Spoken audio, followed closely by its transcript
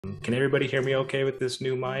Can everybody hear me okay with this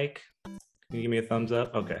new mic? Can you give me a thumbs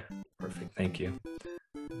up? Okay, perfect, thank you.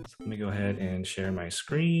 So let me go ahead and share my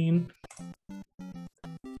screen.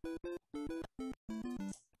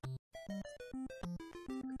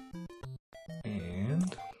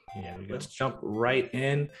 And yeah, let's jump right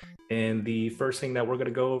in. And the first thing that we're going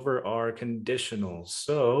to go over are conditionals.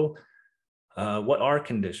 So what are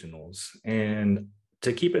conditionals? And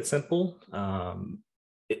to keep it simple,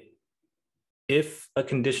 if a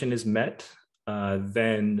condition is met,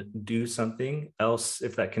 then do something else.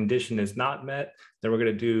 If that condition is not met, then we're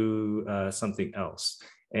going to do something else.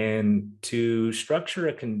 And to structure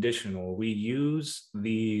a conditional, we use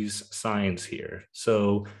these signs here.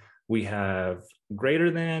 So we have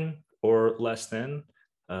greater than or less than,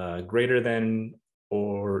 greater than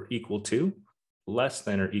or equal to, less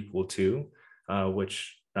than or equal to,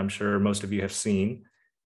 which I'm sure most of you have seen.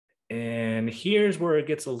 And here's where it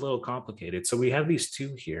gets a little complicated. So we have these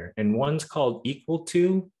two here, and one's called equal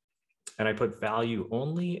to, and I put value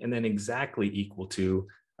only, and then exactly equal to,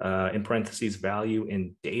 in parentheses, value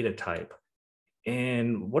in data type.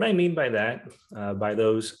 And what I mean by that, by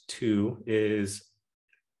those two is,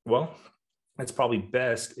 well, it's probably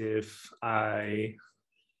best if I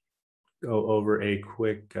go over a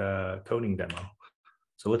quick coding demo.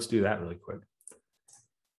 So let's do that really quick.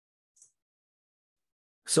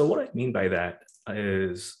 So what I mean by that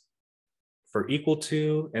is for equal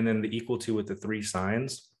to, and then the equal to with the three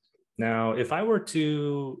signs. Now, if I were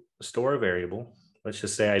to store a variable, let's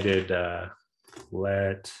just say I did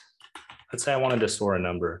let's say I wanted to store a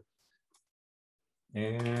number.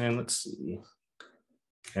 And let's see.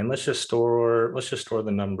 And let's just store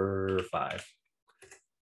the number 5.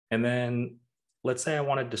 And then let's say I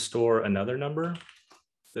wanted to store another number,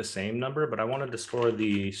 the same number, but I wanted to store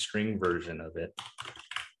the string version of it.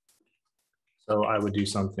 So I would do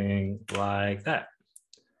something like that.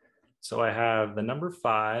 So I have the number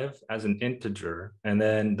 5 as an integer, and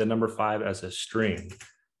then the number 5 as a string.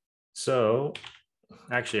 So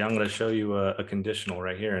actually, I'm going to show you a conditional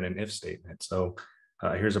right here in an if statement. So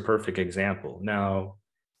here's a perfect example. Now,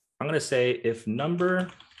 I'm going to say if number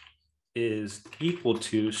is equal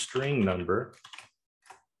to string number,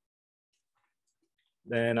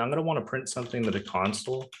 then I'm going to want to print something to the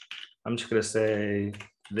console. I'm just going to say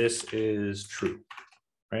this is true,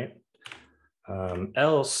 right?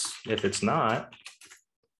 Else, if it's not,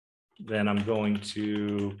 then I'm going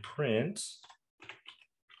to print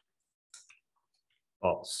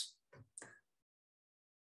false.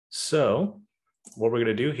 So what we're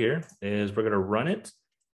going to do here is we're going to run it.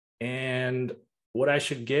 And what I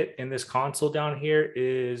should get in this console down here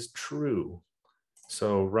is true.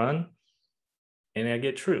 So run, and I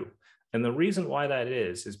get true. And the reason why that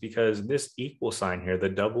is because this equal sign here, the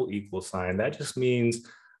double equal sign, that just means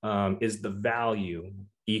is the value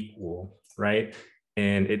equal, right?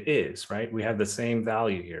 And it is, right? We have the same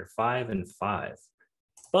value here, 5 and 5.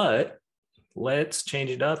 But let's change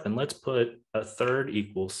it up and let's put a third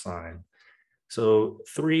equal sign. So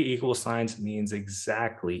 3 equal signs means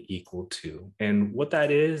exactly equal to. And what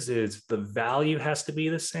that is the value has to be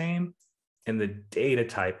the same and the data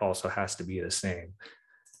type also has to be the same.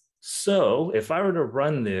 So if I were to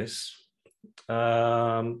run this,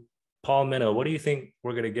 Paul Minnow, what do you think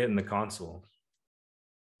we're going to get in the console?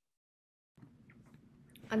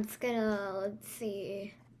 I'm just gonna, let's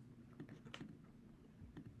see.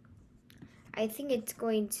 I think it's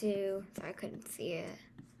going to, sorry, I couldn't see it.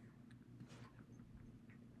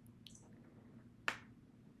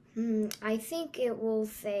 I think it will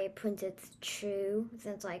say printed true,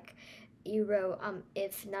 since like you wrote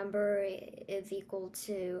if number is equal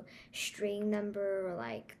to string number, or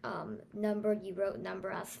like number, you wrote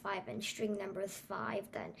number as 5 and string number is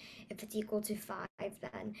 5, then if it's equal to 5,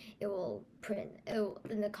 then it will print,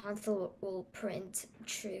 in the console will print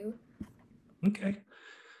true. Okay,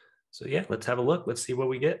 so yeah, let's have a look. Let's see what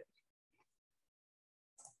we get.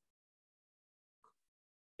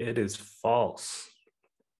 It is false.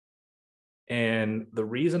 And the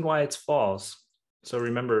reason why it's false, so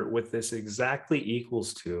remember with this exactly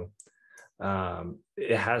equals to,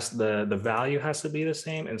 it has the value has to be the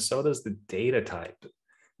same, and so does the data type.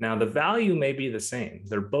 Now the value may be the same.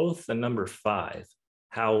 They're both the number 5.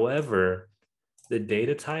 However, the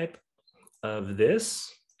data type of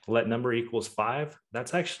this, let number equals 5,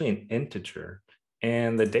 that's actually an integer.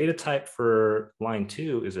 And the data type for line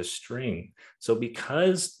 2 is a string. So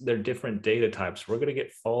because they're different data types, we're going to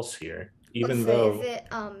get false here, even So though. is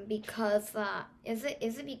it because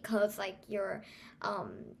is it because like you're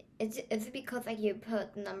is it because like you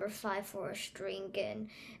put number 5 for a string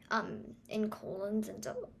in colons, and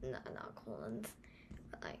not colons,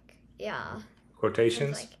 but like, yeah. Since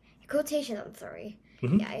Quotations? like quotation, I'm sorry.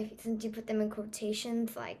 Mhm. Yeah, since you put them in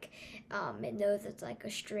quotations, like it knows it's like a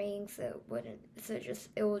string, so it wouldn't. So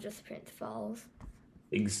it will just print false.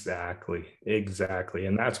 Exactly, exactly.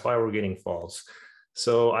 And that's why we're getting false.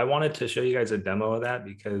 So I wanted to show you guys a demo of that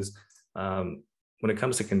because when it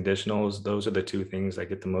comes to conditionals, those are the two things that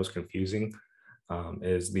get the most confusing,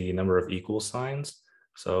 is the number of equal signs.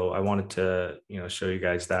 So I wanted to, show you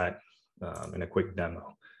guys that in a quick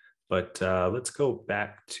demo. But let's go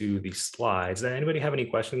back to the slides. Does anybody have any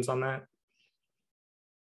questions on that?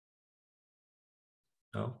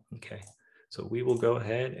 No? Okay. So we will go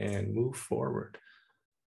ahead and move forward.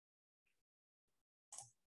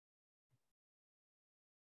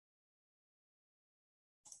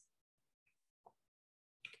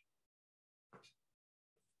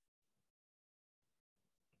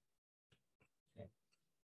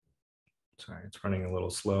 Sorry, it's running a little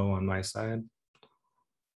slow on my side.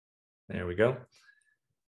 There we go.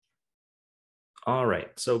 All right,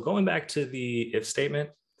 so going back to the if statement,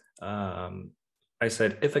 I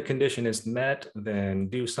said if a condition is met, then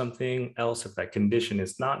do something else. If that condition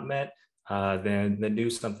is not met, then do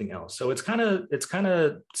something else. So it's kind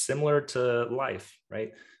of similar to life,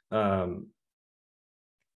 right? For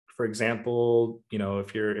example,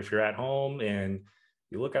 if you're at home and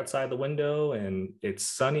you look outside the window and it's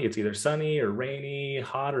sunny, it's either sunny or rainy,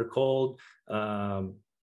 hot or cold.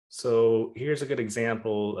 So here's a good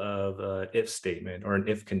example of an if statement or an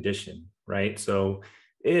if condition, right? So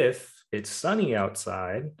if it's sunny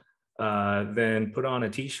outside, then put on a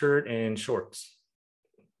t-shirt and shorts.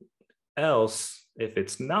 Else, if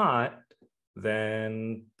it's not,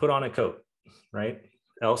 then put on a coat, right?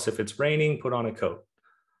 Else, if it's raining, put on a coat.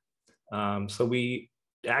 So we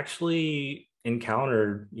actually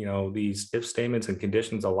encountered, these if statements and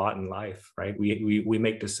conditions a lot in life, right? We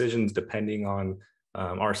make decisions depending on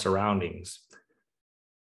our surroundings.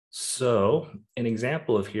 So an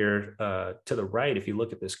example of here to the right, if you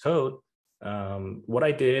look at this code, what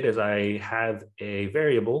I did is I have a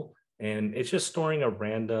variable and it's just storing a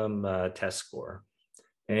random test score.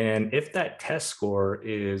 And if that test score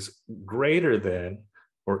is greater than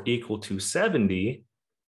or equal to 70,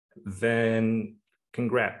 then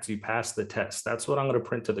congrats, you passed the test. That's what I'm going to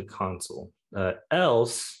print to the console.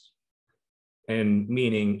 Else, and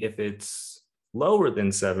meaning if it's lower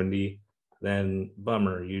than 70, then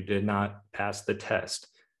bummer, you did not pass the test.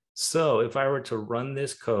 So if I were to run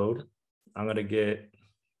this code, I'm going to get,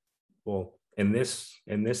 well, in this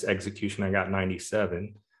execution, I got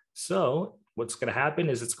 97. So what's going to happen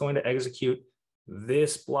is it's going to execute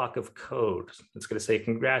this block of code. It's going to say,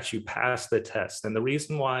 congrats, you passed the test. And the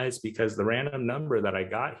reason why is because the random number that I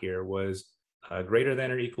got here was greater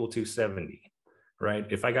than or equal to 70, right?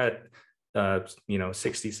 If I got,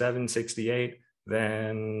 67, 68,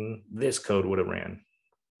 then this code would have ran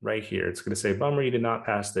right here. It's going to say, bummer, you did not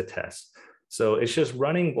pass the test. So it's just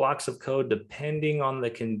running blocks of code depending on the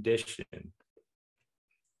condition.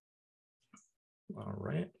 All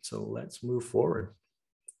right, so let's move forward.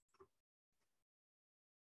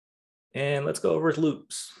 And let's go over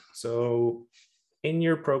loops. So in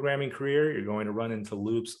your programming career, you're going to run into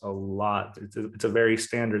loops a lot. It's a very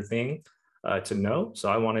standard thing to know. So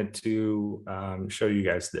I wanted to show you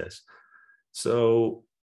guys this. So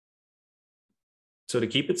to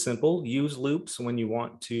keep it simple, use loops when you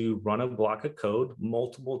want to run a block of code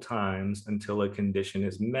multiple times until a condition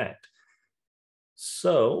is met.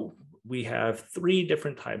 So we have three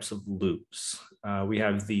different types of loops. We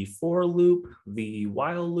have the for loop, the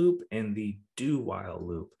while loop, and the do while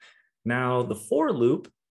loop. Now the for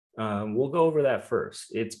loop, we'll go over that first.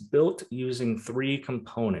 It's built using three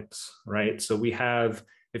components, right? So we have,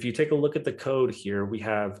 if you take a look at the code here, we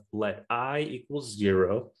have let I equals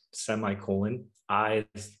 0, semicolon, I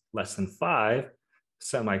is less than 5,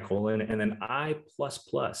 semicolon, and then I plus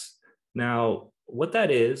plus. Now, what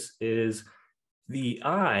that is the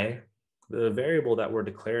I, the variable that we're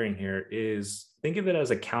declaring here is, think of it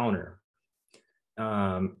as a counter.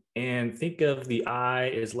 And think of the I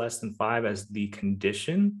is less than 5 as the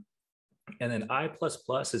condition. And then I plus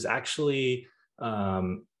plus is actually,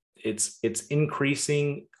 it's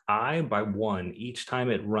increasing I by 1 each time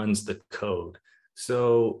it runs the code.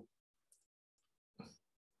 So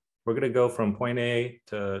we're going to go from point A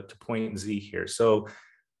to point Z here. So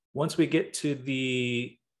once we get to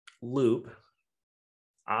the loop,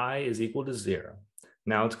 I is equal to 0.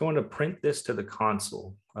 Now it's going to print this to the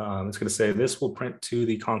console. It's going to say this will print to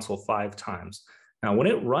the console 5 times. Now, when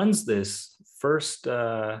it runs this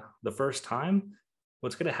the first time,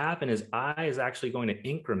 what's going to happen is I is actually going to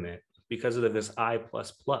increment because of this I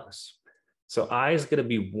plus plus. So I is going to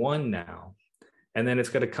be 1 now. And then it's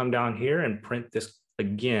going to come down here and print this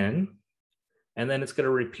again. And then it's going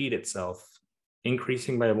to repeat itself,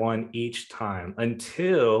 increasing by 1 each time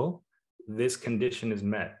until this condition is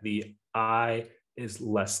met. The I is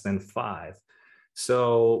less than 5.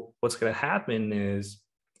 So what's going to happen is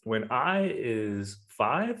when I is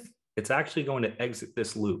 5, it's actually going to exit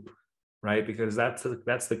this loop, right? Because that's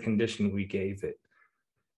the condition we gave it.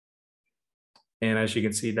 And as you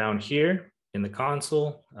can see down here in the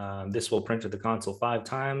console, this will print to the console 5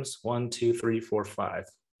 times, 1, 2, 3, 4, 5.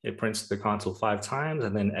 It prints to the console 5 times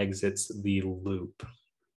and then exits the loop.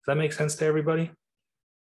 Does that make sense to everybody?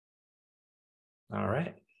 All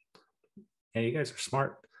right. Yeah, you guys are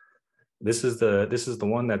smart. This is the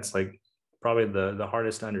one that's like probably the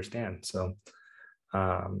hardest to understand. So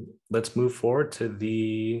let's move forward to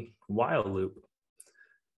the while loop.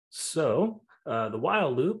 So the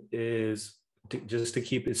while loop is just to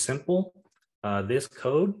keep it simple. This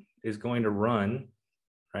code is going to run,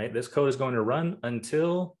 right? This code is going to run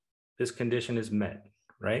until this condition is met,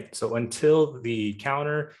 right? So until the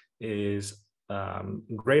counter is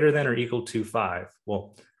greater than or equal to 5.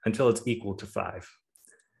 Well, until it's equal to 5.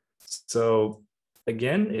 So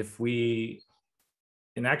again, if we,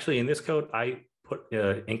 and actually in this code, I put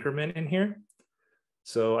increment in here.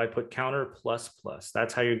 So I put counter plus plus.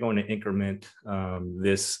 That's how you're going to increment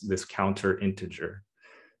this counter integer.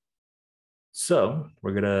 So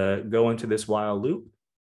we're gonna go into this while loop,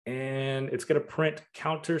 and it's gonna print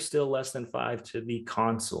counter still less than 5 to the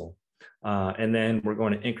console. And then we're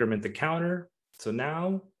going to increment the counter. So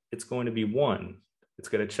now it's going to be 1. It's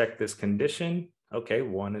gonna check this condition. Okay,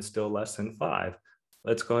 1 is still less than 5.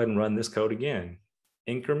 Let's go ahead and run this code again.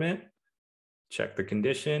 Increment, check the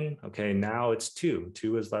condition. Okay, now it's 2.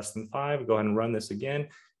 2 is less than 5. Go ahead and run this again,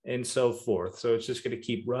 and so forth. So it's just going to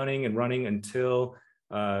keep running and running until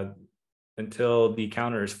the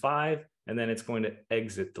counter is 5, and then it's going to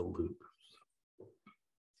exit the loop.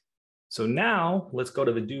 So now let's go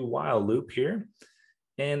to the do while loop here.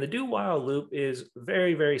 And the do while loop is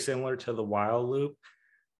very, very similar to the while loop.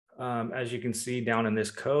 As you can see down in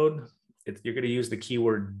this code, you're going to use the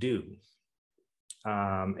keyword do.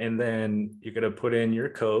 And then you're going to put in your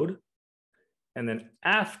code. And then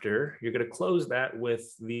after, you're going to close that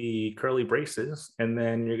with the curly braces. And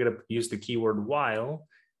then you're going to use the keyword while.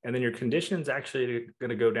 And then your condition is actually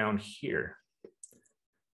going to go down here.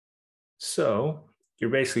 So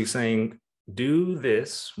you're basically saying, do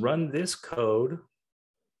this, run this code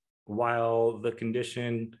while the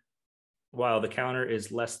counter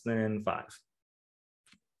is less than 5.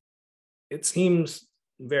 It seems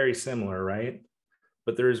very similar, right?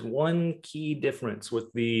 But there's one key difference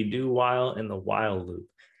with the do while and the while loop.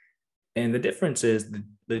 And the difference is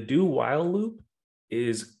the do while loop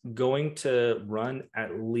is going to run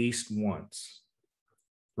at least once,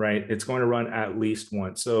 right? It's going to run at least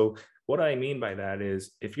once. So what I mean by that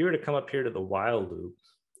is if you were to come up here to the while loop,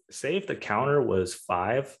 say if the counter was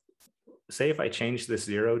 5, say if I changed this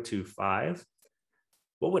 0 to 5,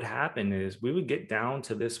 what would happen is we would get down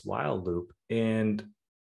to this while loop, and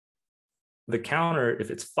the counter, if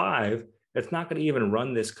it's 5, it's not going to even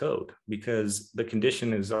run this code because the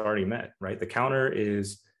condition is already met, right? The counter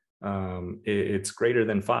is, it's greater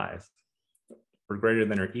than 5 or greater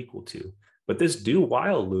than or equal to. But this do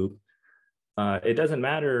while loop, it doesn't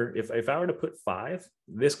matter if I were to put 5,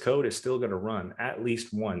 this code is still going to run at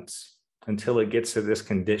least once until it gets to this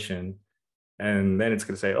condition. And then it's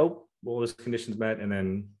going to say, oh, well, this condition's met, and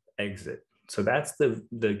then exit. So that's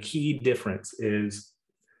the key difference is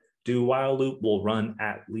do while loop will run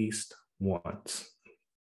at least once.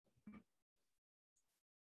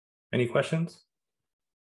 Any questions?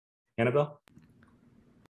 Annabelle?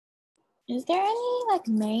 Is there any like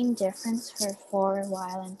main difference for for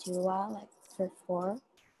while and do while, like for for?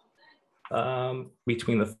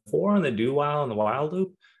 Between the for and the do while and the while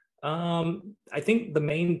loop, I think the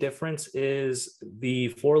main difference is the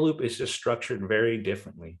for loop is just structured very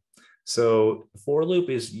differently. So for loop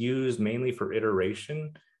is used mainly for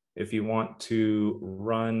iteration. If you want to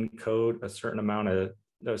run code a certain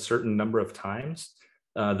number of times,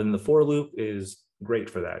 then the for loop is great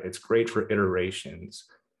for that. It's great for iterations.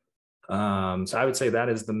 So I would say that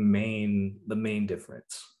is the main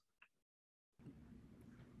difference.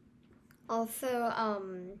 Also,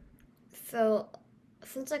 so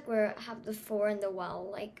since like we have the for and the while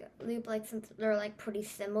like loop, like since they're like pretty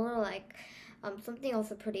similar, like something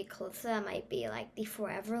also pretty close to that might be like the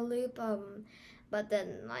forever loop. but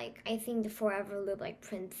then like I think the forever loop like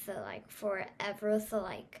prints the like forever, so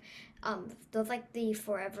like does like the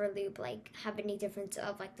forever loop like have any difference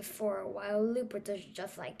of like the for a while loop, or does it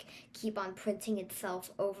just like keep on printing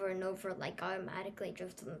itself over and over like automatically? It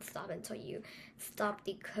just doesn't stop until you stop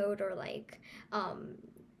the code, or like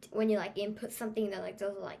when you like input something that like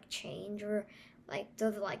does it like change, or like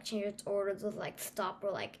does it like change its order, does it like stop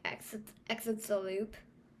or like exits the loop?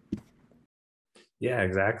 Yeah,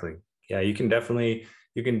 exactly. Yeah, you can definitely,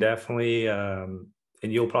 and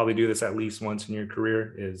you'll probably do this at least once in your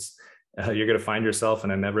career, is you're going to find yourself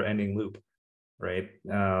in a never ending loop, right?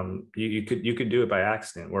 You could do it by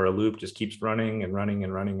accident, where a loop just keeps running and running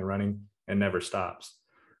and running and running and never stops.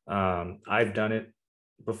 I've done it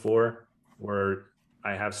before, where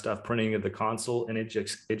I have stuff printing at the console and it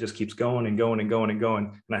just keeps going and going and going and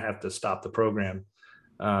going, and I have to stop the program.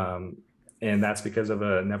 Um, and that's because of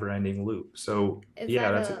a never ending loop. So Is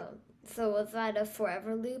yeah, that that's it. a so is that a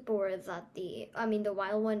forever loop, or is that the I mean the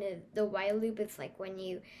while one is the while loop is like when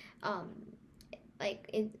you um like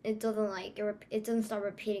it doesn't like it doesn't start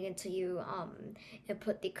repeating until you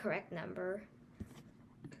input the correct number.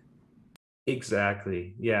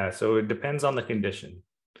 Exactly. Yeah. So it depends on the condition.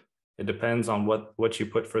 It depends on what you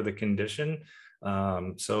put for the condition.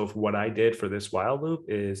 So what I did for this while loop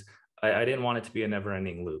is I didn't want it to be a never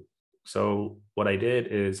ending loop. So what I did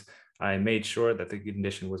is I made sure that the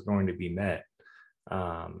condition was going to be met.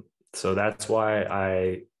 So that's why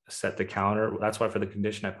I set the counter. That's why for the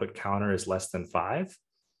condition I put counter is less than 5,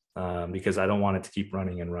 because I don't want it to keep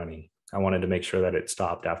running and running. I wanted to make sure that it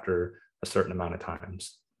stopped after a certain amount of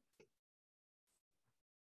times.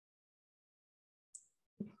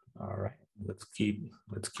 All right, let's keep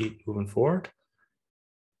moving forward.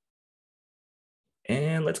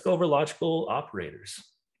 And let's go over logical operators.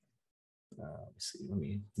 Let's see, let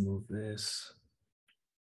me move this.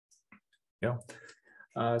 Yeah.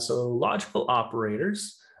 So logical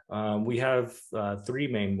operators, we have 3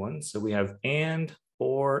 main ones. So we have and,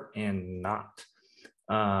 or, and not.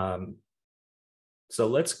 So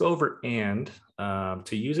let's go over and.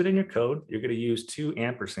 To use it in your code, you're going to use 2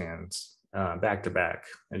 ampersands back to back,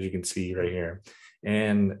 as you can see right here.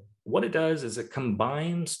 And what it does is it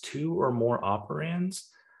combines 2 or more operands,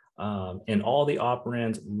 and all the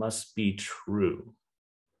operands must be true.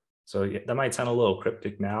 So yeah, that might sound a little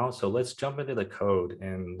cryptic now. So let's jump into the code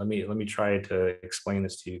and let me try to explain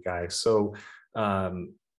this to you guys. So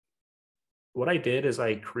what I did is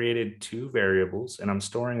I created 2 variables and I'm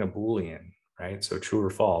storing a Boolean, right? So true or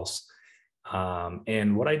false.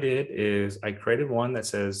 And what I did is I created one that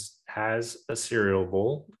says has a cereal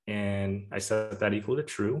bowl, and I set that equal to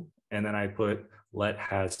true. And then I put let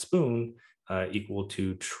has spoon equal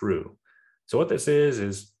to true. So what this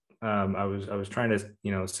is I was trying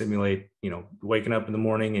to simulate waking up in the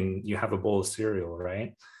morning and you have a bowl of cereal,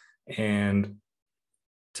 right? And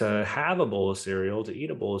to have a bowl of cereal, to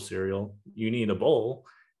eat a bowl of cereal, you need a bowl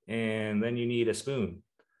and then you need a spoon,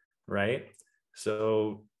 right?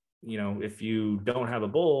 So, if you don't have a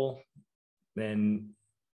bowl, then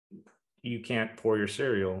you can't pour your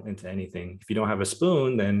cereal into anything. If you don't have a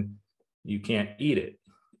spoon, then you can't eat it.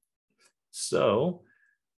 So,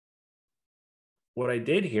 what I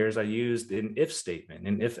did here is I used an if statement,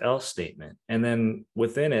 an if else statement. And then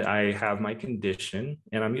within it, I have my condition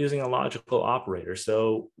and I'm using a logical operator.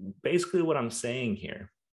 So basically what I'm saying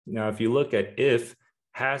here, now, if you look at if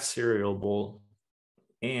has cereal bowl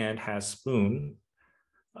and has spoon,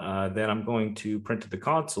 then I'm going to print to the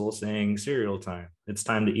console saying cereal time. It's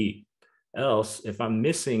time to eat. Else, if I'm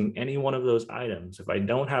missing any one of those items, if I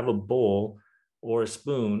don't have a bowl or a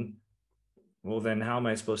spoon, well, then how am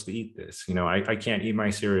I supposed to eat this? I can't eat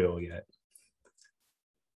my cereal yet.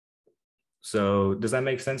 So does that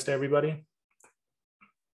make sense to everybody?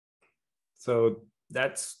 So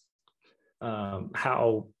that's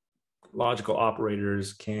how logical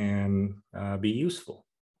operators can be useful.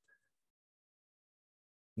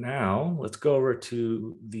 Now let's go over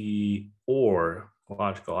to the or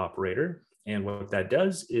logical operator. And what that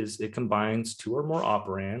does is it combines 2 or more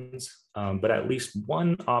operands, but at least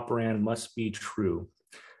one operand must be true.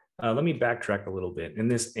 Let me backtrack a little bit. In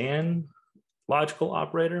this and logical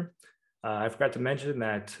operator, I forgot to mention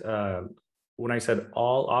that when I said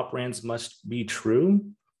all operands must be true,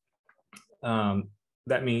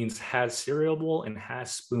 that means has cereal bowl and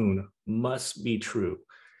has spoon must be true.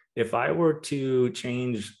 If I were to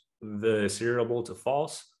change the cereal bowl to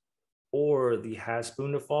false or the has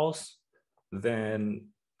spoon to false, then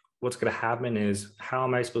what's going to happen is how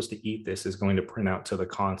am I supposed to eat this is going to print out to the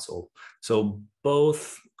console. So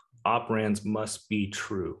both operands must be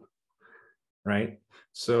true, right?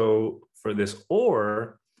 So for this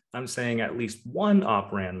or, I'm saying at least one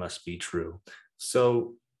operand must be true.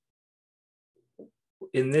 So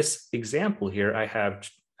in this example here, I have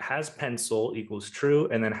has pencil equals true,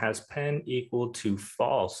 and then has pen equal to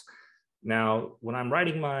false. Now, when I'm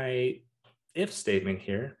writing my if statement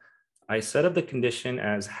here, I set up the condition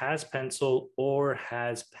as has pencil or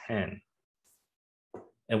has pen.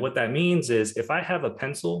 And what that means is if I have a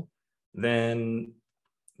pencil, then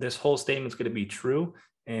this whole statement is going to be true,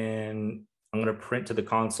 and I'm going to print to the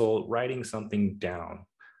console writing something down.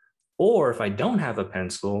 Or if I don't have a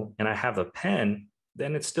pencil and I have a pen,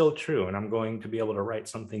 then it's still true, and I'm going to be able to write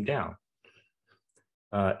something down.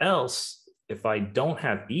 Else, if I don't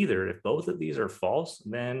have either, if both of these are false,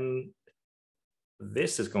 then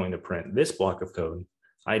this is going to print this block of code.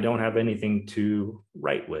 I don't have anything to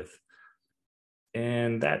write with.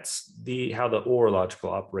 And that's how the OR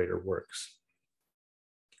logical operator works.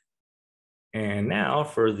 And now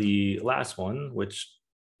for the last one, which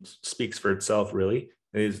speaks for itself really,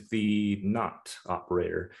 is the not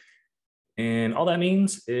operator. And all that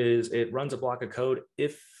means is it runs a block of code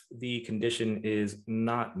if the condition is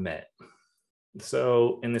not met.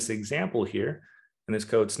 So in this example here, in this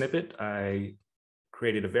code snippet, I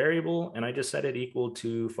created a variable and I just set it equal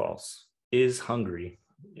to false. Is hungry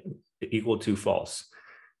equal to false.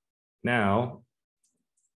 Now,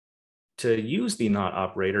 to use the not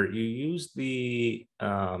operator, you use the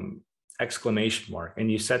exclamation mark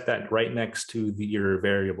and you set that right next to your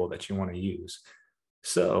variable that you want to use.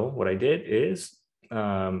 So what I did is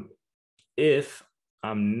if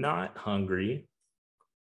I'm not hungry,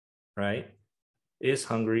 right, is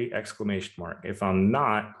hungry exclamation mark. If I'm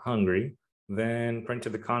not hungry, then print to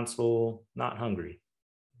the console not hungry.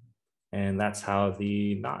 And that's how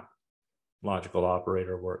the not logical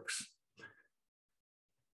operator works.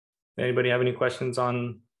 Anybody have any questions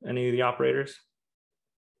on any of the operators?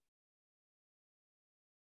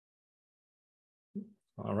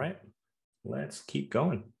 All right, let's keep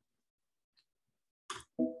going.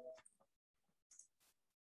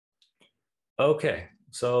 Okay,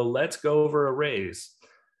 so let's go over arrays.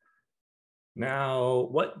 Now,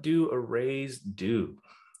 what do arrays do?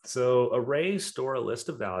 So arrays store a list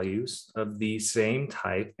of values of the same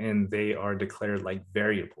type, and they are declared like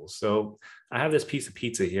variables. So I have this piece of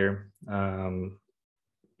pizza here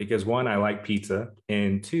because one, I like pizza,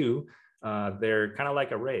 and two, they're kind of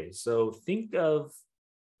like arrays. So think of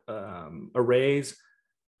arrays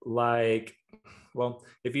like, well,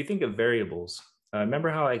 if you think of variables, remember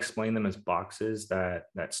how I explained them as boxes that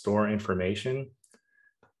store information?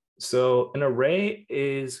 So an array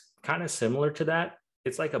is kind of similar to that.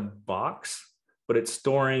 It's like a box, but it's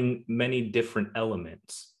storing many different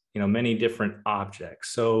elements, many different objects.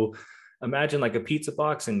 So imagine like a pizza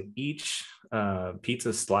box, and each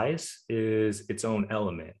pizza slice is its own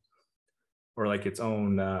element, or like its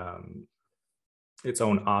own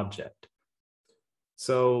object.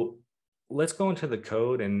 So let's go into the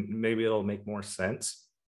code and maybe it'll make more sense.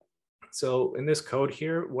 So in this code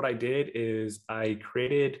here, what I did is I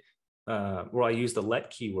created, I used the let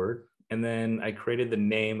keyword, and then I created the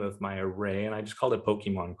name of my array, and I just called it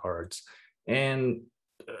Pokemon cards. And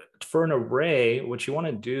for an array, what you want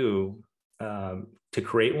to do to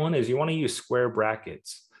create one is you want to use square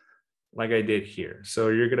brackets like I did here. So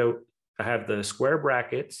you're going to have the square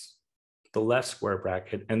brackets, the left square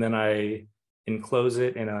bracket, and then I enclose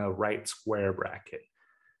it in a right square bracket.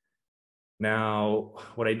 Now,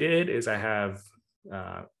 what I did is I have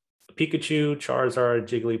Pikachu, Charizard,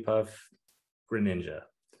 Jigglypuff, Greninja.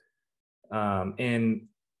 And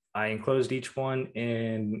I enclosed each one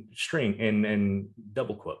in string, in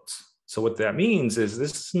double quotes. So what that means is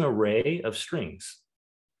this is an array of strings,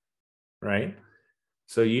 right?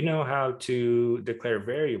 So you know how to declare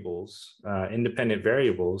variables, independent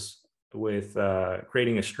variables with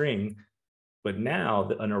creating a string, but now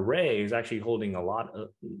an array is actually holding a lot of,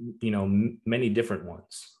 many different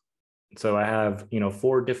ones. So I have,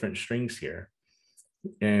 4 different strings here,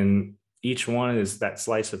 and each one is that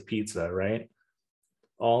slice of pizza, right?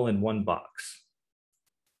 All in one box.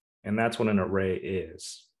 And that's what an array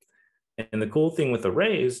is. And the cool thing with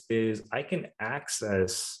arrays is I can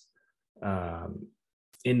access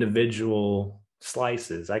individual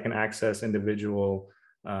slices. I can access individual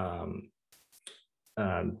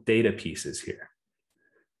data pieces here.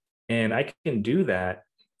 And I can do that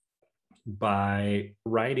by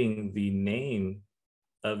writing the name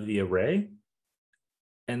of the array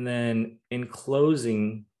and then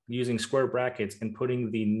enclosing using square brackets and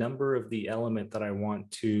putting the number of the element that I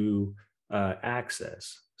want to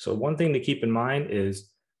access. So one thing to keep in mind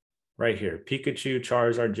is right here, Pikachu,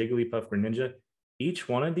 Charizard, Jigglypuff, Greninja, each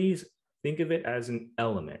one of these, think of it as an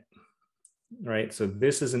element. right? So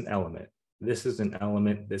this is an element. This is an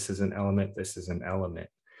element. This is an element. This is an element.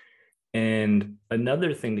 And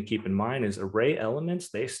another thing to keep in mind is array elements,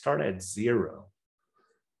 they start at 0,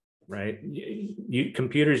 right?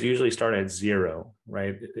 Computers usually start at 0,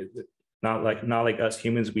 right? Not like us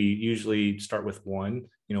humans, we usually start with 1,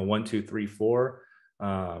 1, 2, 3, 4.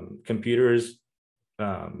 Computers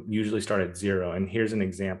usually start at 0. And here's an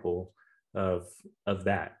example of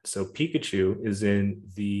that. So Pikachu is in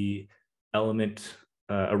the element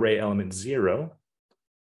array element 0.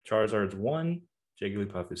 Charizard's 1.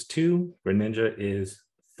 Jigglypuff is 2. Greninja is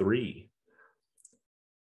 3.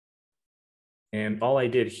 And all I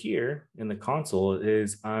did here in the console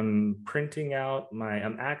is I'm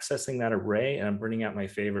accessing that array and I'm bringing out my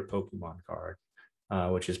favorite Pokemon card,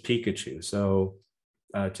 which is Pikachu. So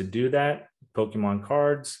to do that, Pokemon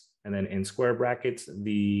cards, and then in square brackets,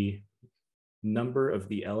 the number of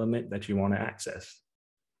the element that you want to access.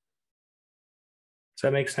 Does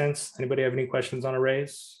that make sense? Anybody have any questions on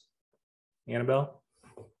arrays? Annabelle?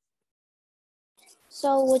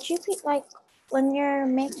 So would you be like, when you're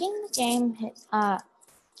making the game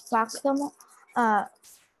block them,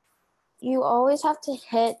 you always have to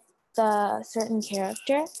hit the certain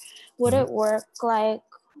character? Would it work like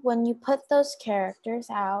when you put those characters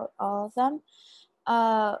out, all of them,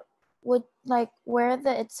 would like where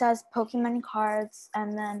it says Pokemon cards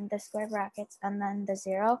and then the square brackets and then the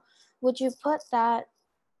 0, would you put that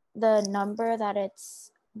the number that it's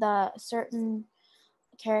the certain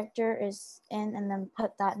character is in and then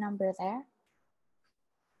put that number there?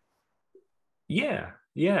 Yeah,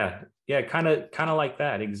 kind of like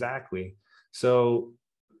that, exactly. So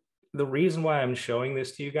the reason why I'm showing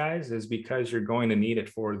this to you guys is because you're going to need it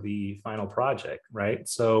for the final project, right?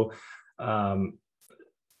 So in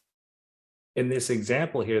this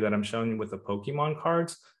example here that I'm showing you with the Pokemon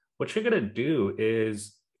cards, what you're going to do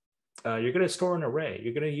is you're going to store an array.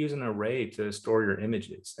 You're going to use an array to store your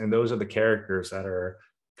images. And those are the characters that are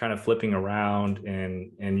kind of flipping around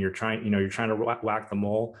and you're trying to whack them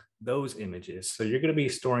all, those images. So you're going to be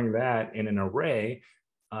storing that in an array.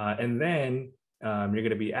 And then you're going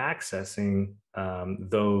to be accessing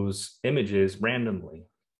those images randomly.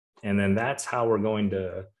 And then that's how we're going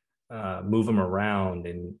to move them around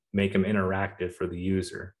and make them interactive for the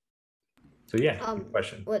user. So yeah, good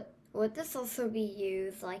question. Would this also be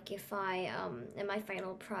used like if I in my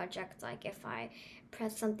final project, like if I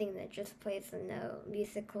press something that just plays a note,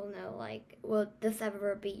 musical note, like will this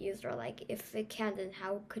ever be used, or like if it can, then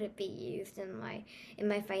how could it be used in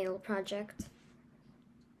my final project?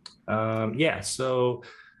 Yeah, so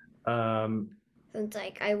Since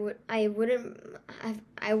like I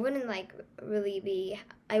wouldn't like really be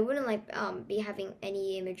I wouldn't like be having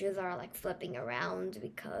any images that are like flipping around,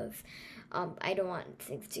 because I don't want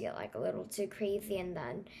things to get like a little too crazy, and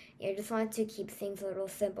then I just want to keep things a little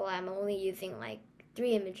simple. I'm only using like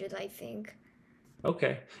 3 images, I think.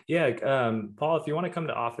 okay, yeah, Paul, if you want to come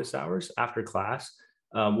to office hours after class,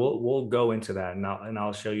 we'll go into that, and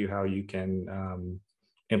I'll show you how you can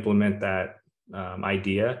implement that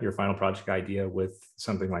idea, your final project idea, with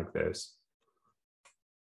something like this.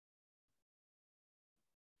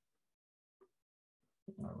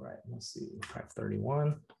 All right, let's see,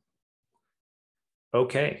 531.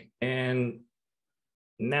 Okay, and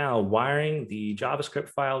now wiring the JavaScript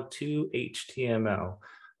file to HTML.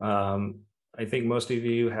 I think most of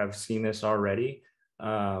you have seen this already.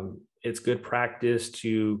 It's good practice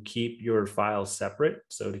to keep your files separate.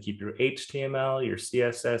 So to keep your HTML, your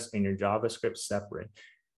CSS, and your JavaScript separate.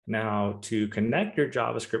 Now, to connect your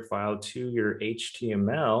JavaScript file to your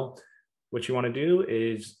HTML, what you want to do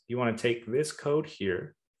is you want to take this code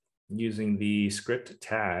here using the script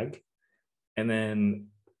tag, and then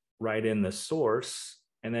write in the source,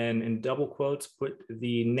 and then in double quotes, put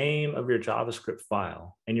the name of your JavaScript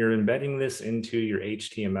file. And you're embedding this into your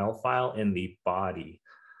HTML file in the body.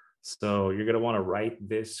 So you're going to want to write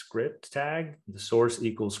this script tag, the source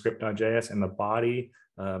equals script.js, in the body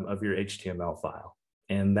of your HTML file.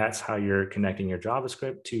 And that's how you're connecting your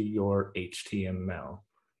JavaScript to your HTML.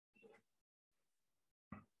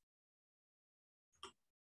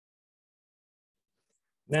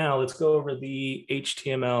 Now let's go over the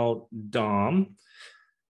HTML DOM.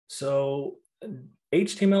 So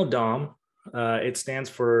HTML DOM, it stands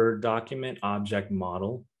for Document Object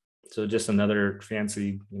Model. So just another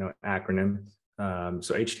fancy, acronym.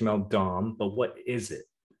 So HTML DOM, but what is it?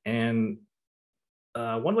 And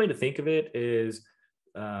one way to think of it is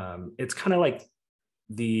it's kind of like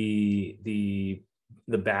the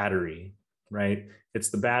battery right? It's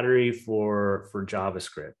the battery for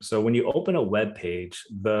JavaScript. So when you open a web page,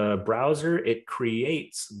 the browser, it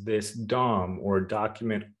creates this DOM or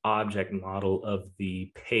document object model of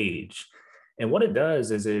the page. And what it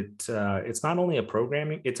does is it's not only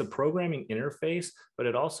it's a programming interface, but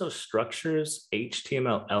it also structures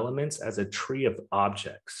HTML elements as a tree of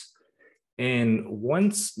objects. And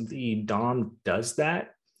once the DOM does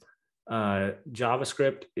that, once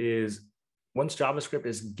JavaScript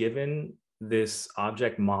is given this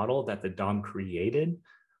object model that the DOM created,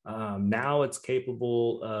 now it's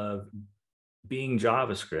capable of being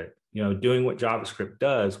JavaScript, doing what JavaScript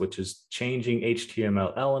does, which is changing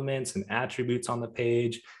HTML elements and attributes on the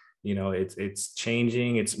page. It's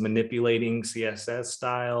changing, it's manipulating CSS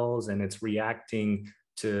styles, and it's reacting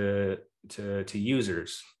to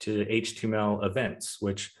users, to HTML events,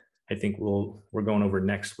 which I think we're going over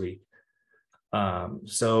next week.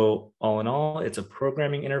 So all in all, it's a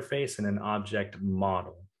programming interface and an object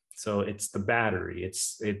model. So it's the battery.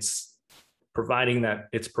 It's providing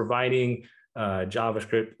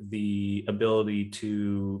JavaScript the ability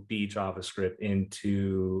to be JavaScript and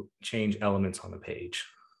to change elements on the page.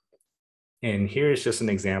 And here's just an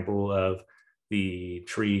example of the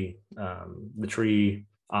tree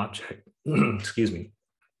object, excuse me,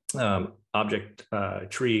 object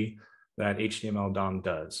tree that HTML DOM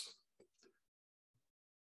does.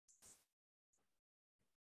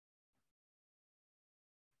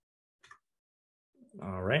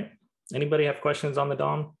 All right. Anybody have questions on the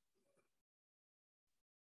DOM?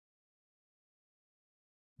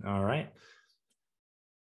 All right.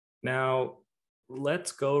 Now,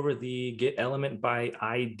 let's go over the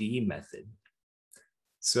getElementById method.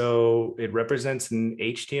 So it represents an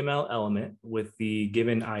HTML element with the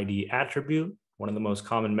given ID attribute, one of the most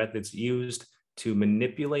common methods used to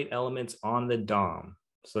manipulate elements on the DOM.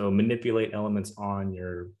 So manipulate elements on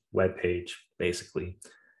your web page, basically.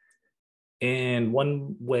 And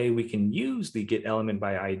one way we can use the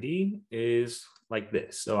getElementById is like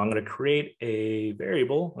this. So I'm going to create a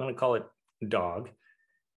variable. I'm going to call it dog.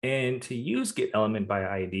 And to use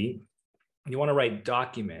getElementById, you want to write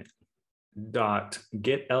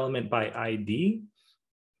document.getElementById.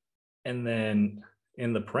 And then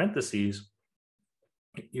in the parentheses,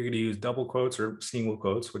 you're going to use double quotes or single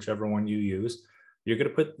quotes, whichever one you use. You're going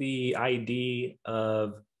to put the ID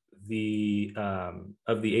of the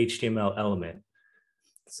HTML element.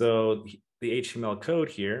 So the HTML code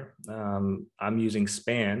here, I'm using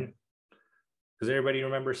span. Does everybody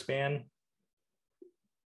remember span?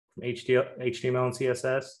 HTML and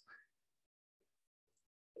CSS?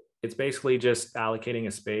 It's basically just allocating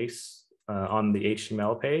a space on the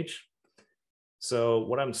HTML page. So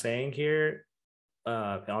what I'm saying here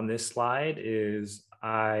on this slide is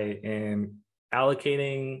I am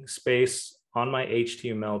allocating space on my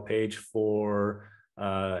HTML page for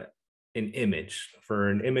an image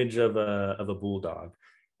of a bulldog.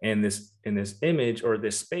 And in this image or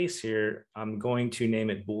this space here, I'm going to name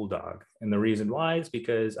it bulldog. And the reason why is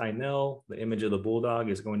because I know the image of the bulldog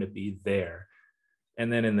is going to be there.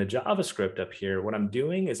 And then in the JavaScript up here, what I'm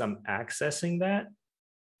doing is I'm accessing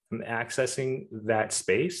that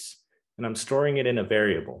space, and I'm storing it in a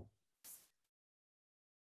variable.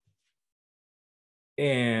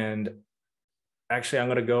 And actually, I'm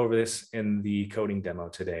going to go over this in the coding demo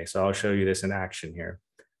today. So I'll show you this in action here.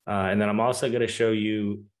 And then I'm also going to show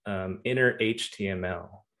you inner HTML.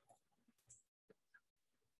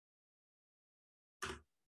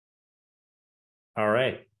 All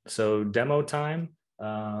right, so demo time,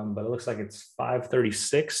 but it looks like it's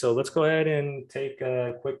 5:36. So let's go ahead and take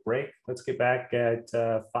a quick break. Let's get back at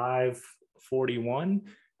 5:41,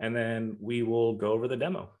 and then we will go over the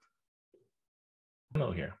demo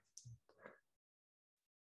here.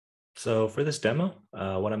 So for this demo,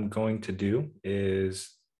 what I'm going to do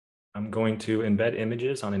is I'm going to embed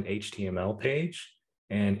images on an HTML page.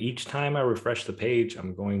 And each time I refresh the page,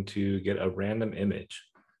 I'm going to get a random image.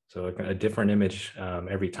 So a different image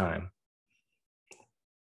every time.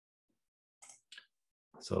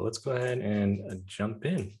 So let's go ahead and jump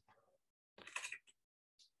in.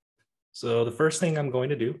 So the first thing I'm going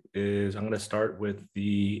to do is I'm going to start with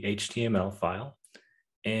the HTML file.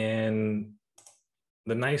 And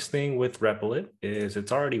the nice thing with Replit is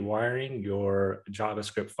it's already wiring your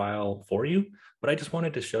JavaScript file for you, but I just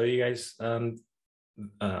wanted to show you guys,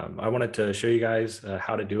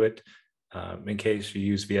 how to do it in case you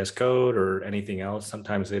use VS Code or anything else.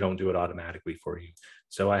 Sometimes they don't do it automatically for you.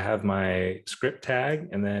 So I have my script tag,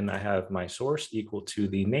 and then I have my source equal to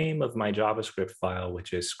the name of my JavaScript file,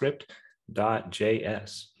 which is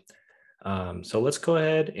script.js. So let's go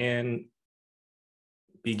ahead and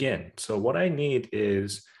begin. So what I need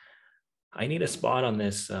is I need a spot on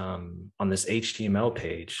this HTML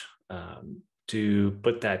page to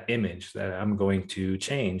put that image that I'm going to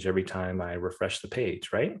change every time I refresh the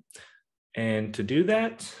page, right? And to do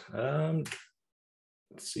that,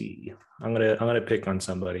 let's see. I'm gonna pick on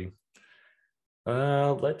somebody.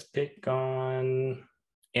 Let's pick on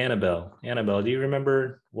Annabelle. Annabelle, do you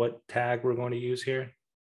remember what tag we're going to use here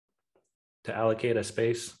to allocate a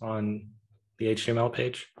space on the HTML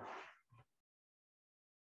page?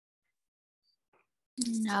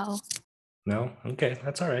 No. No? Okay,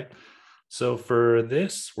 that's all right. So for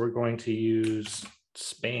this, we're going to use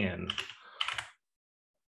span,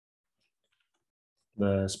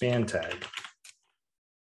 the span tag,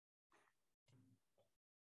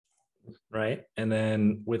 right? And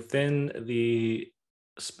then within the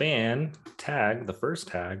span tag, the first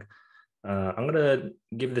tag, I'm going to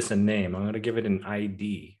give this a name. I'm going to give it an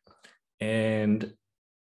ID. And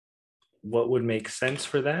what would make sense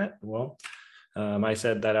for that? Well, I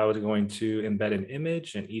said that I was going to embed an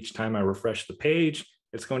image, and each time I refresh the page,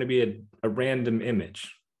 it's going to be a random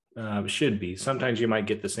image. Should be. Sometimes you might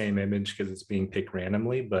get the same image because it's being picked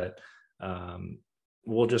randomly, but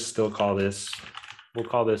we'll just still call this, we'll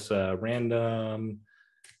call this a random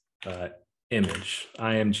image,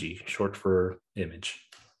 IMG, short for image.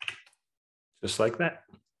 Just like that.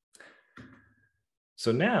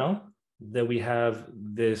 So now that we have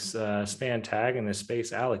this span tag and this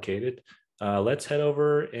space allocated, let's head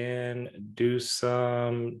over and do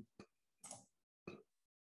some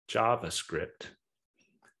JavaScript.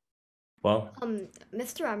 Well,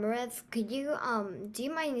 Mr. Ramirez, could you do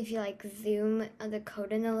you mind if you like zoom the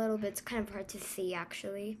code in a little bit? It's kind of hard to see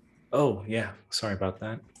actually. oh yeah, sorry about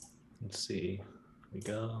that. Let's see. Here we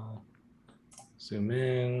go. Zoom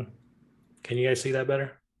in. Can you guys see that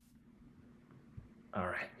better? All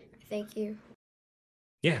right. Thank you.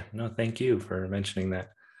 Yeah, no, thank you for mentioning that.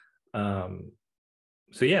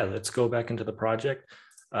 So yeah, let's go back into the project.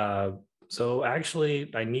 So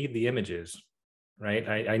actually, I need the images, right?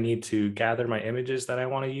 I need to gather my images that I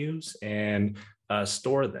want to use and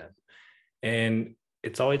store them. And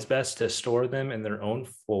it's always best to store them in their own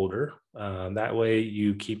folder. That way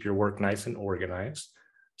you keep your work nice and organized.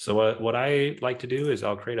 So what I like to do is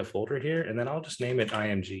I'll create a folder here and then I'll just name it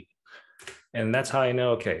IMG. And that's how I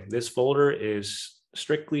know, okay, this folder is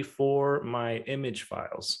strictly for my image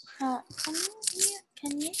files.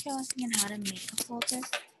 Can you show us again how to make a folder?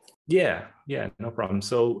 Yeah, no problem.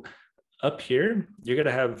 So up here, you're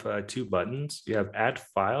gonna have two buttons. You have add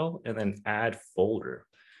file and then add folder.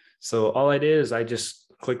 So all I did is I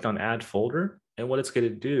just clicked on add folder, and what it's gonna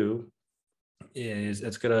do is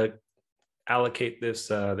it's gonna allocate this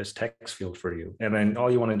this text field for you. And then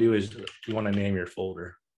all you wanna do is you wanna name your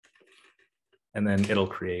folder, and then it'll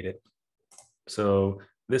create it. So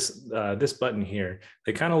this this button here,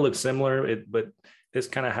 they kind of look similar, but this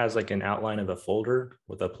kind of has like an outline of a folder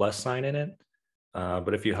with a plus sign in it.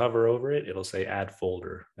 But if you hover over it, it'll say add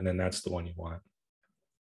folder, and then that's the one you want.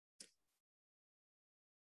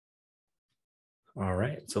 All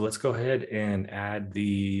right, so let's go ahead and add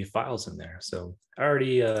the files in there. So I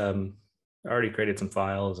already created some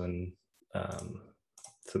files and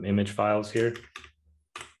some image files here.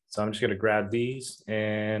 So I'm just gonna grab these,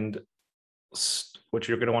 and what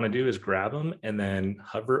you're gonna wanna do is grab them and then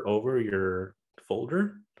hover over your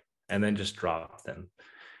folder and then just drop them.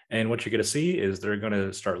 And what you're gonna see is they're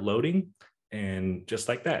gonna start loading, and just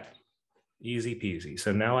like that, easy peasy.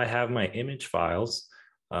 So now I have my image files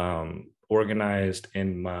organized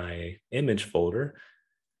in my image folder.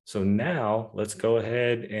 So now let's go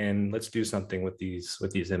ahead and let's do something with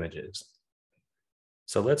these images.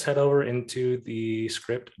 So let's head over into the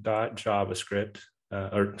script.javascript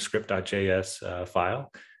or script.js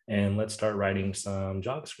file, and let's start writing some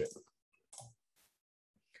JavaScript.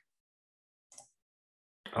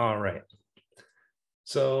 All right.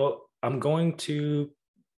 So I'm going to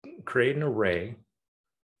create an array,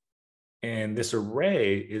 and this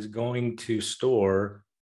array is going to store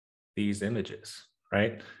these images,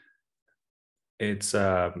 right? It's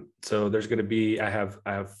so there's going to be I have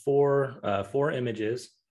four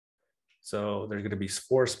images, so there's going to be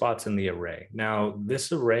 4 spots in the array. Now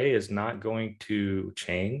this array is not going to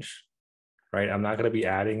change, right? I'm not going to be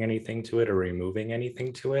adding anything to it or removing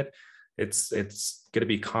anything to it. It's going to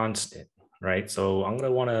be constant, right? So I'm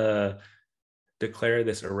going to want to declare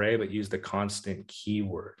this array but use the constant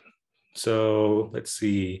keyword. So let's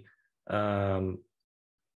see.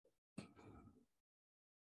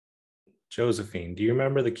 Josephine, do you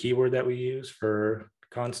remember the keyword that we use for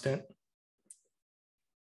constant?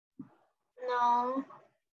 No.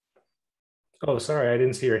 Oh, sorry, I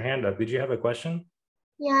didn't see your hand up. Did you have a question?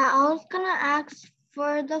 Yeah, I was gonna ask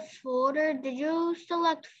For the folder, did you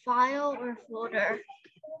select file or folder?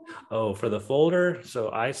 Oh, for the folder, so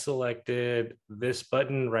I selected this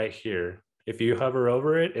button right here. If you hover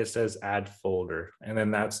over it, it says add folder, and then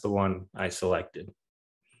that's the one I selected.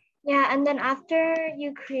 Yeah, and then after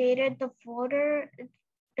you created the folder,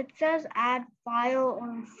 it says add file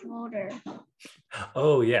or folder.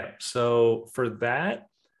 Oh yeah, so for that,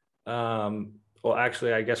 well,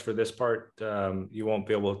 actually, I guess for this part, you won't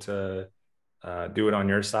be able to do it on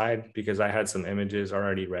your side because I had some images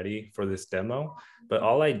already ready for this demo. But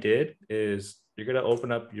all I did is you're gonna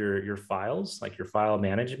open up your files, like your file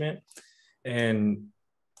management, and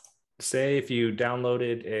say if you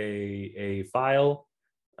downloaded a file,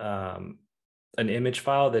 an image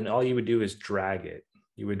file, then all you would do is drag it.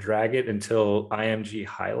 You would drag it until IMG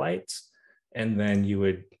highlights, and then you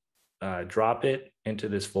would drop it into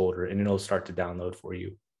this folder and it'll start to download for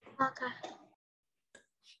you. Okay.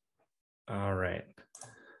 All right.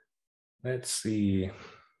 Let's see.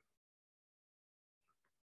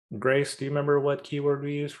 Grace, do you remember what keyword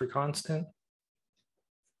we use for constant?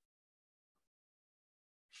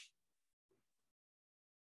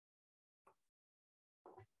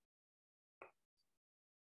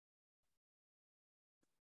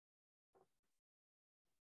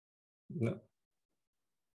 No.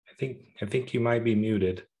 I think you might be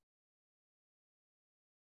muted.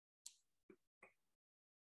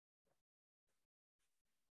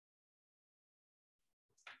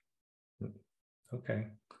 Okay.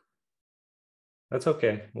 That's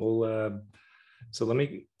okay. We'll so let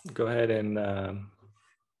me go ahead and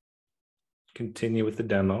continue with the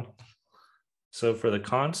demo. So for the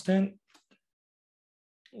constant,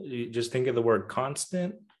 you just think of the word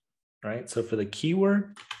constant, right? So for the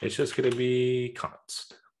keyword, it's just going to be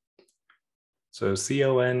const. So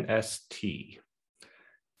CONST.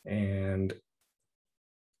 And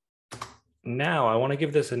now I want to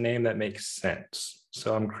give this a name that makes sense.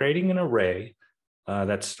 So I'm creating an array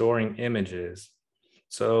that's storing images.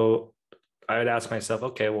 So I would ask myself,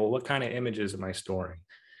 okay, well, what kind of images am I storing?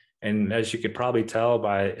 And as you could probably tell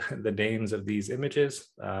by the names of these images,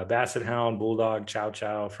 Basset Hound, Bulldog, Chow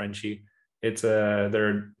Chow, Frenchie,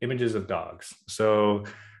 they're images of dogs. So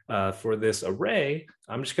for this array,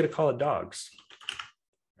 I'm just going to call it dogs.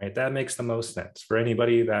 Right? That makes the most sense. For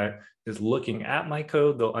anybody that is looking at my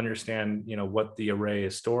code, they'll understand, what the array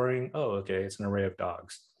is storing. Oh, okay, it's an array of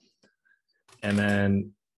dogs. And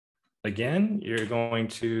then again, you're going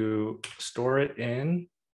to store it in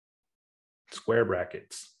square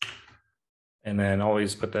brackets. And then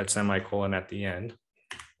always put that semicolon at the end.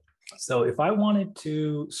 So if I wanted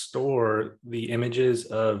to store the images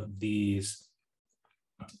of these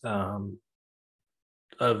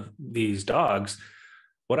dogs,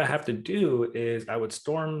 what I have to do is I would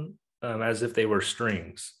store them as if they were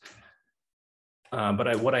strings.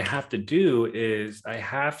 But what I have to do is I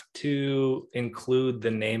have to include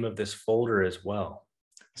the name of this folder as well.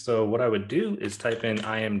 So what I would do is type in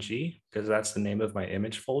IMG, because that's the name of my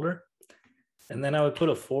image folder. And then I would put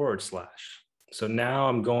a /. So now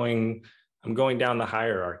I'm going down the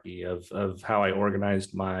hierarchy of how I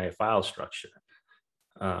organized my file structure.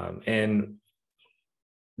 And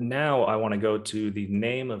now I want to go to the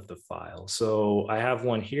name of the file. So I have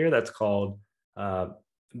one here that's called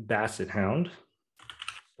Basset Hound.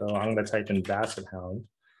 So I'm going to type in Basset Hound.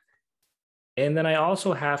 And then I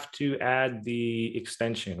also have to add the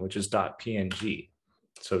extension, which is .png.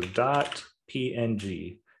 So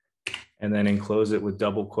 .png, and then enclose it with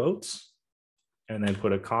double quotes, and then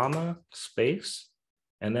put a comma, space,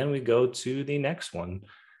 and then we go to the next one.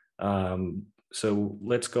 So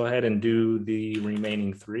let's go ahead and do the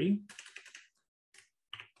remaining three.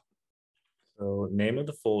 So name of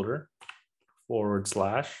the folder, /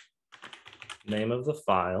 name of the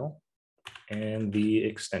file, and the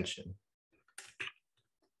extension.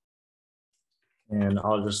 And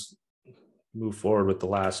I'll just move forward with the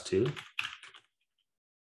last two.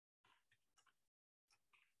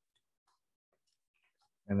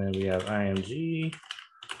 And then we have IMG,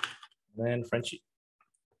 and then Frenchie,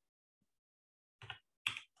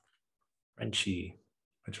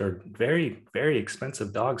 which are very, very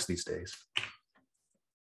expensive dogs these days.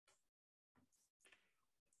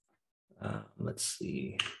 Let's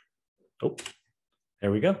see. Oh,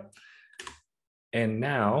 there we go. And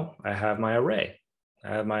now I have my array. I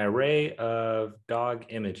have my array of dog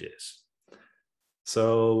images.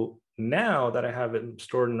 So now that I have it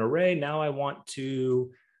stored in an array, now I want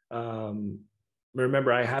to,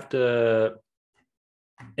 remember, I have to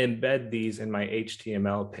embed these in my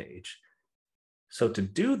HTML page. So to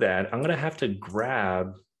do that, I'm going to have to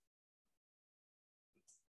grab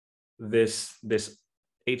this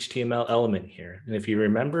HTML element here. And if you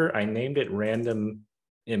remember, I named it random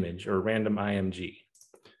image or random IMG.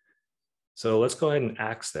 So let's go ahead and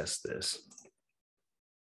access this.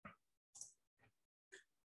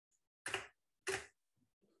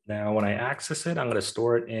 Now, when I access it, I'm going to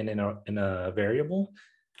store it in a variable.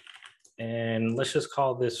 And let's just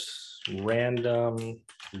call this random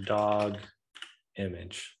dog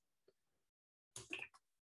image.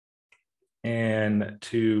 And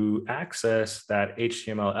to access that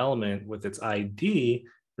HTML element with its ID,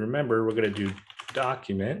 remember, we're going to do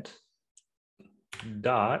document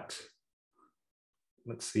dot,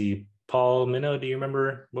 let's see, Paul Minnow, do you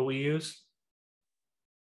remember what we use?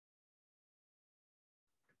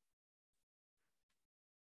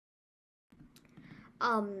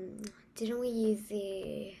 Didn't we use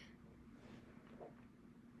the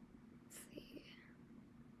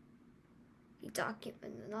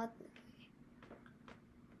document, not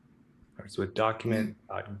Starts with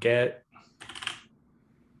document.get.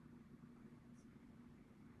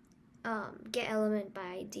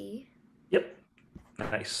 getElementById. Yep,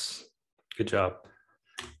 nice, good job.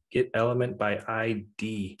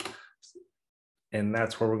 getElementById, and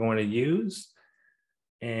that's where we're going to use.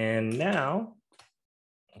 And now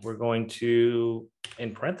we're going to,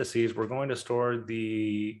 in parentheses, we're going to store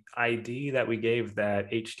the ID that we gave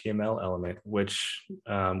that HTML element, which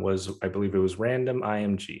was, I believe it was random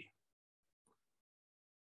IMG.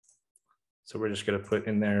 So we're just going to put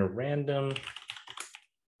in there random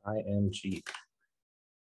IMG.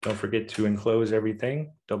 Don't forget to enclose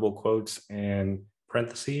everything, double quotes and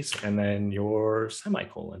parentheses, and then your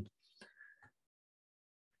semicolon.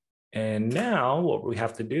 And now what we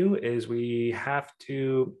have to do is we have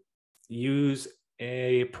to use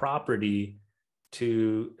a property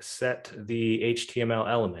to set the HTML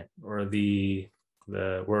element or the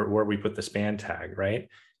where we put the span tag, right?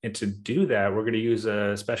 And to do that, we're going to use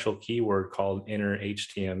a special keyword called inner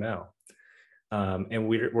HTML. And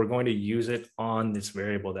we're going to use it on this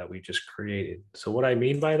variable that we just created. So what I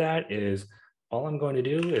mean by that is all I'm going to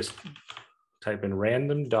do is type in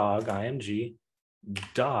random dog IMG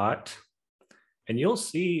dot, and you'll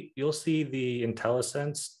see the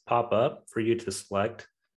IntelliSense pop up for you to select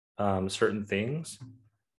certain things.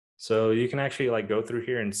 So you can actually like go through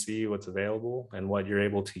here and see what's available and what you're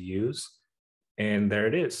able to use. And there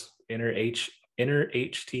it is, inner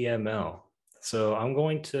HTML. So I'm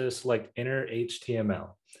going to select inner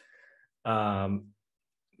HTML.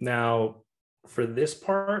 Now for this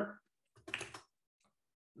part,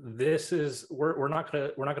 this is we're not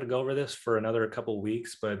gonna go over this for another couple of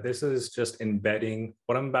weeks, but this is just embedding.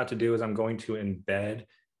 What I'm about to do is I'm going to embed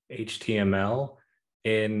HTML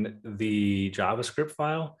in the JavaScript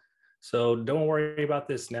file. So don't worry about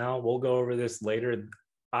this now. We'll go over this later.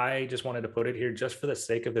 I just wanted to put it here just for the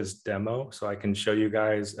sake of this demo, so I can show you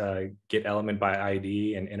guys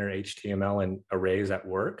getElementById and inner HTML and arrays at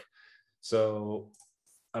work. So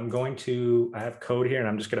I have code here and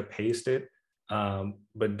I'm just gonna paste it.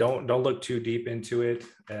 But don't look too deep into it.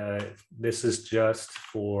 This is just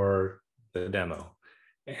for the demo.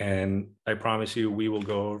 And I promise you, we will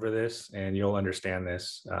go over this and you'll understand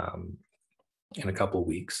this in a couple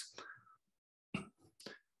weeks.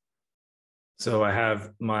 So I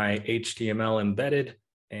have my HTML embedded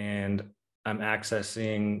and I'm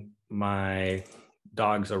accessing my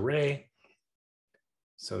dogs array.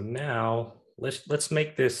 So now let's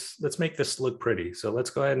make this look pretty. So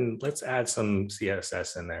let's go ahead and let's add some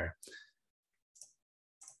CSS in there.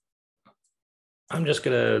 I'm just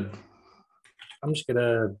gonna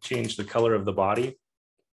change the color of the body.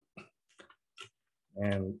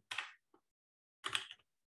 And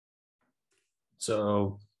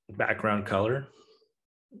so background color.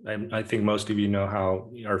 I think most of you know how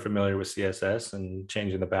you are familiar with CSS and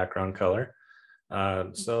changing the background color.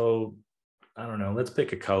 So I don't know, let's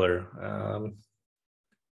pick a color.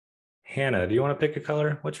 Hannah, do you want to pick a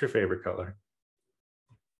color? What's your favorite color?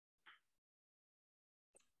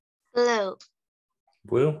 Blue.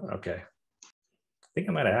 Blue? Okay. I think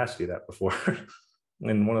I might have asked you that before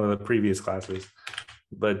in one of the previous classes,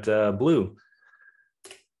 but blue.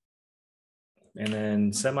 And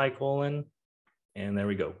then semicolon, and there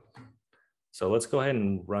we go. So let's go ahead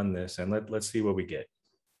and run this and let's see what we get.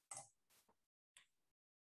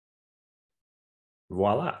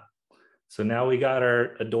 Voila. So now we got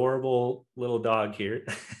our adorable little dog here.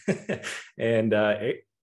 And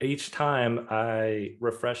each time I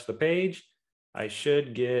refresh the page, I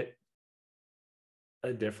should get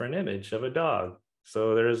a different image of a dog.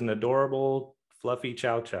 So there's an adorable fluffy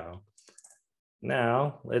chow chow.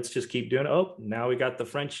 Now let's just keep doing it. Oh, now we got the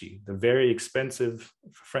Frenchie, the very expensive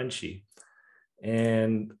Frenchie.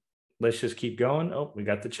 And let's just keep going. Oh, we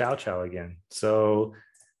got the chow chow again. So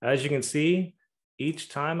as you can see, each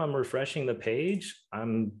time I'm refreshing the page,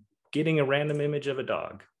 I'm getting a random image of a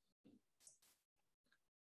dog,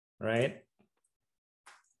 right?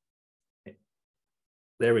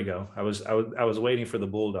 There we go. I was waiting for the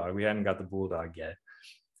bulldog. We hadn't got the bulldog yet.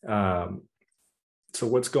 So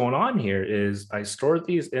what's going on here is I stored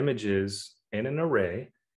these images in an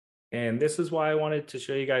array. And this is why I wanted to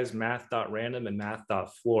show you guys math.random and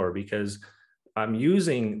math.floor, because I'm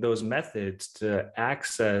using those methods to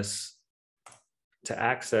access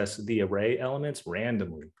the array elements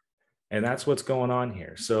randomly. And that's what's going on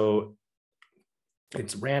here. So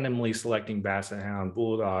it's randomly selecting Basset Hound,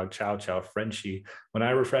 Bulldog, Chow Chow, Frenchie. When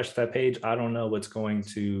I refresh that page, I don't know what's going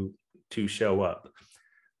to show up.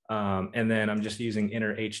 And then I'm just using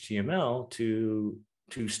inner HTML to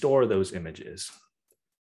store those images,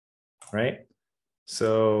 right?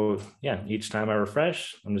 So yeah, each time I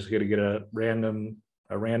refresh, I'm just gonna get a random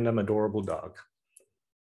adorable dog.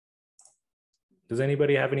 Does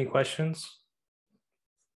anybody have any questions?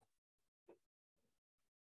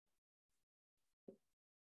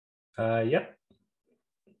 Yep.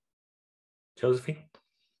 Josephine?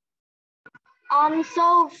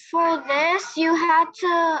 So for this, you had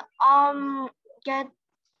to get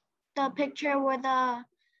the picture with a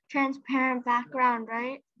transparent background,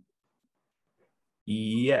 right?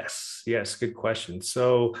 Yes, good question.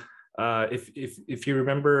 So if you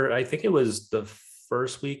remember, I think it was the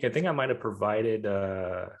first week, I think I might have provided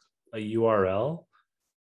a URL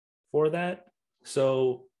for that.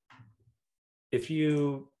 So if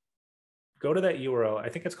you go to that URL, I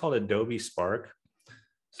think it's called Adobe Spark.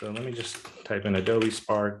 So let me just type in Adobe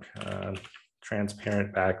Spark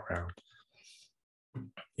transparent background.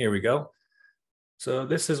 Here we go. So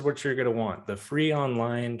this is what you're going to want, the free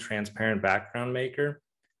online transparent background maker.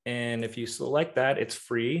 And if you select that, it's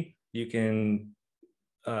free. You can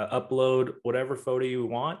upload whatever photo you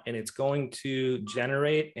want, and it's going to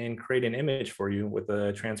generate and create an image for you with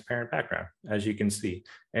a transparent background, as you can see.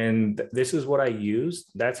 And this is what I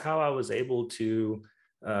used. That's how I was able to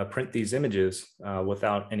print these images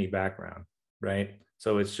without any background, right?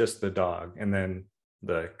 So it's just the dog and then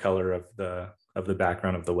the color of the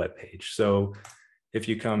background of the web page. So if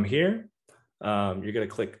you come here, you're going to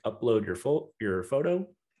click upload your photo.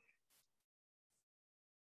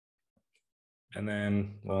 And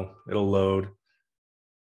then, well, it'll load.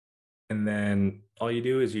 And then all you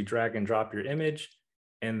do is you drag and drop your image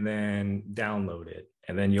and then download it.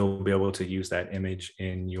 And then you'll be able to use that image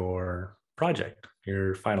in your project,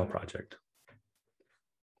 your final project.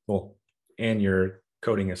 Well, and your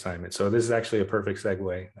coding assignment. So this is actually a perfect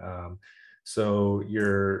segue. So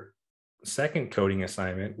your second coding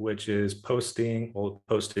assignment, which is posted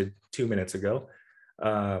 2 minutes ago,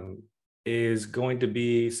 is going to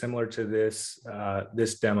be similar to this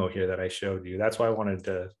this demo here that I showed you. That's why I wanted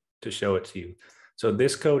to show it to you. So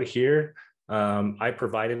this code here, I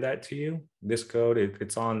provided that to you. This code,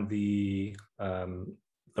 it's on the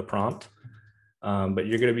prompt, but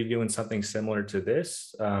you're going to be doing something similar to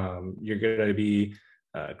this. You're going to be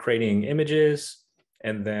creating images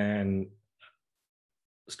and then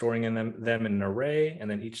storing them in an array, and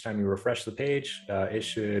then each time you refresh the page, it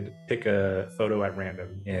should pick a photo at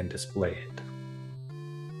random and display it.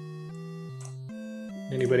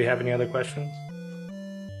 Anybody have any other questions?